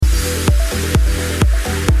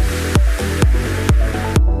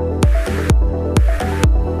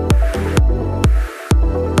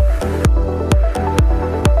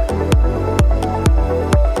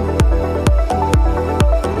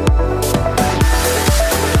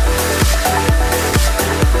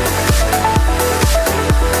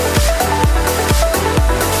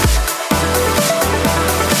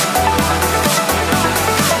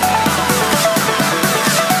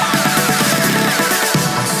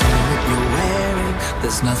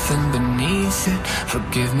there's nothing beneath it.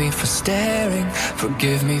 Forgive me for staring,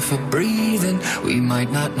 forgive me for breathing. We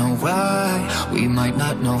might not know why, we might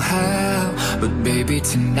not know how, but baby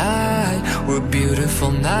tonight, we're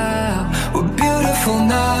beautiful now. We're beautiful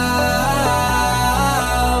now.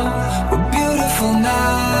 We're beautiful now.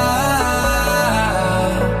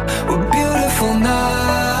 We're beautiful now.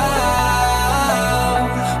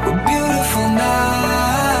 We're beautiful now.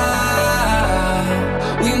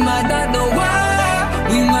 We might not know why,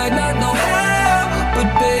 we might not know how, but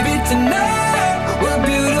baby tonight, we're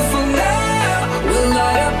beautiful now. We'll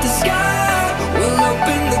light up the sky, we'll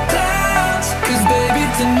open the clouds, 'cause baby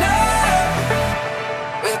tonight,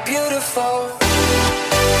 we're beautiful.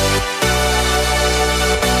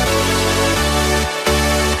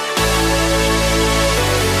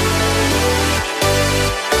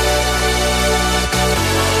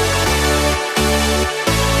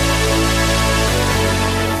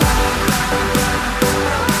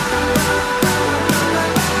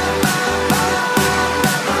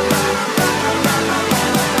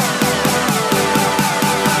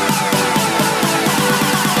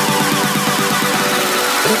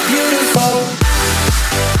 We're beautiful.